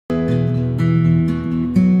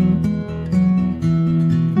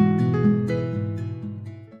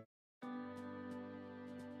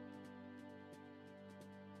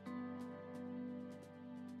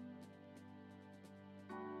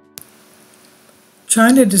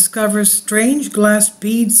China discovers strange glass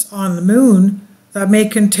beads on the moon that may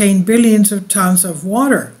contain billions of tons of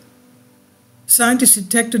water. Scientists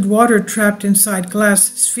detected water trapped inside glass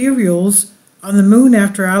spherules on the moon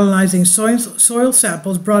after analyzing soil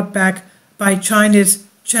samples brought back by China's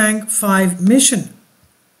Chang'e 5 mission.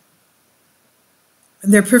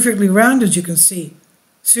 And they're perfectly round, as you can see.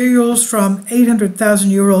 Spherules from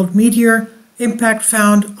 800,000-year-old meteor impact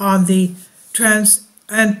found on the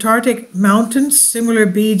Trans-Antarctic Mountains. Similar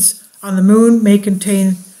beads on the moon may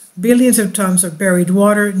contain billions of tons of buried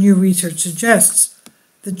water, new research suggests.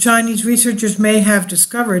 The Chinese researchers may have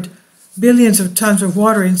discovered billions of tons of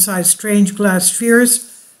water inside strange glass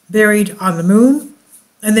spheres buried on the moon,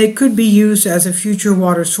 and they could be used as a future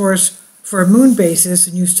water source for a moon basis,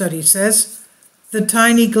 a new study says. The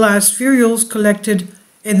tiny glass spherules collected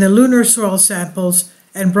in the lunar soil samples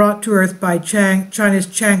and brought to Earth by China's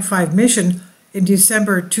Chang'e 5 mission in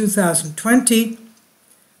December 2020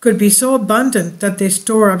 could be so abundant that they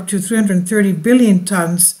store up to 330 billion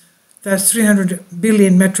tons, that's 300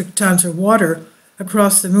 billion metric tons of water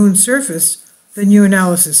across the moon's surface, the new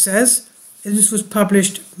analysis says. And this was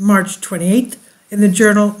published March 28th in the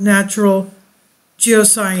journal Natural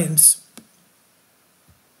Geoscience.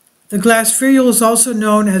 The glass spherule is also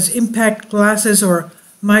known as impact glasses or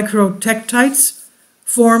microtektites,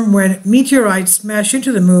 form when meteorites smash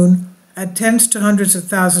into the moon at tens to hundreds of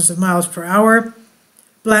thousands of miles per hour,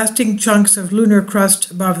 blasting chunks of lunar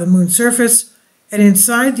crust above the moon's surface, and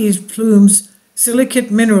inside these plumes,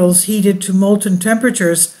 silicate minerals heated to molten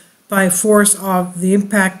temperatures by force of the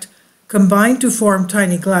impact combine to form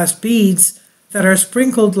tiny glass beads that are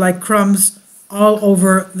sprinkled like crumbs all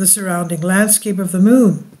over the surrounding landscape of the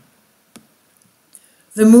moon.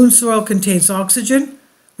 The moon soil contains oxygen,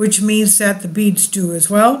 which means that the beads do as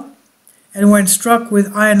well, and when struck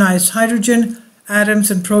with ionized hydrogen, atoms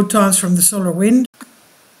and protons from the solar wind,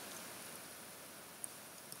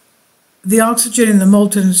 the oxygen in the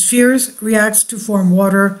molten spheres reacts to form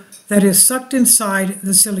water that is sucked inside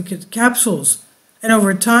the silicate capsules, and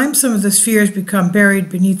over time some of the spheres become buried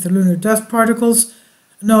beneath the lunar dust particles,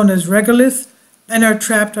 known as regolith, and are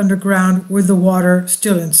trapped underground with the water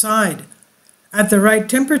still inside. At the right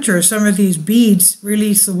temperature, some of these beads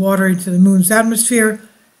release the water into the moon's atmosphere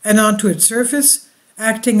and onto its surface,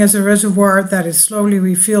 acting as a reservoir that is slowly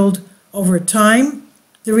refilled over time,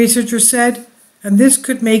 the researcher said, and this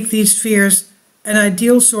could make these spheres an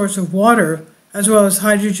ideal source of water, as well as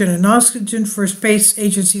hydrogen and oxygen for space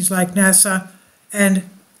agencies like NASA and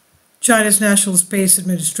China's National Space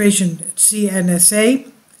Administration, CNSA.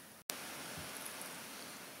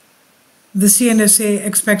 The CNSA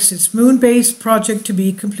expects its moon base project to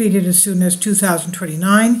be completed as soon as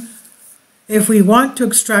 2029. If we want to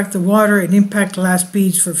extract the water and impact glass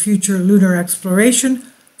beads for future lunar exploration,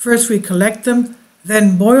 first we collect them,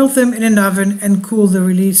 then boil them in an oven and cool the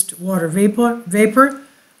released water vapor.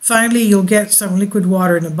 Finally, you'll get some liquid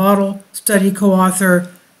water in a bottle, study co-author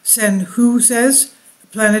Sen Hu says, a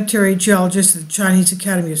planetary geologist at the Chinese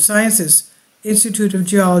Academy of Sciences, Institute of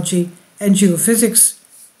Geology and Geophysics.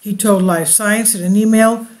 He told Life Science in an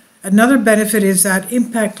email, another benefit is that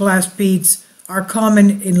impact glass beads are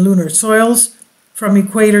common in lunar soils, from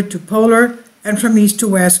equator to polar, and from east to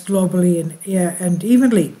west globally and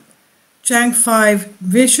evenly. Chang'e 5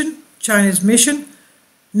 mission, China's mission,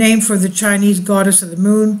 named for the Chinese goddess of the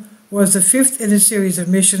moon, was the fifth in a series of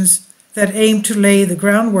missions that aimed to lay the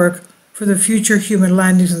groundwork for the future human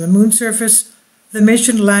landings on the moon's surface. The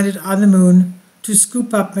mission landed on the moon to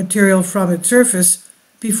scoop up material from its surface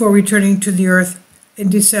before returning to the Earth in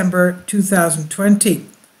December 2020.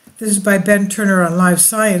 This is by Ben Turner on Live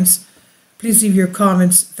Science. Please leave your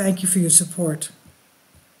comments. Thank you for your support.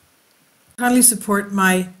 Kindly support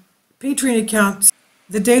my Patreon account.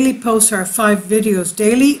 The daily posts are 5 videos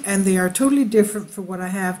daily, and they are totally different from what I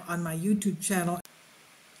have on my YouTube channel.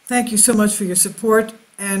 Thank you so much for your support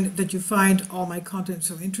and that you find all my content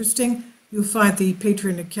so interesting. You'll find the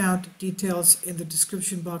Patreon account details in the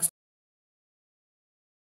description box.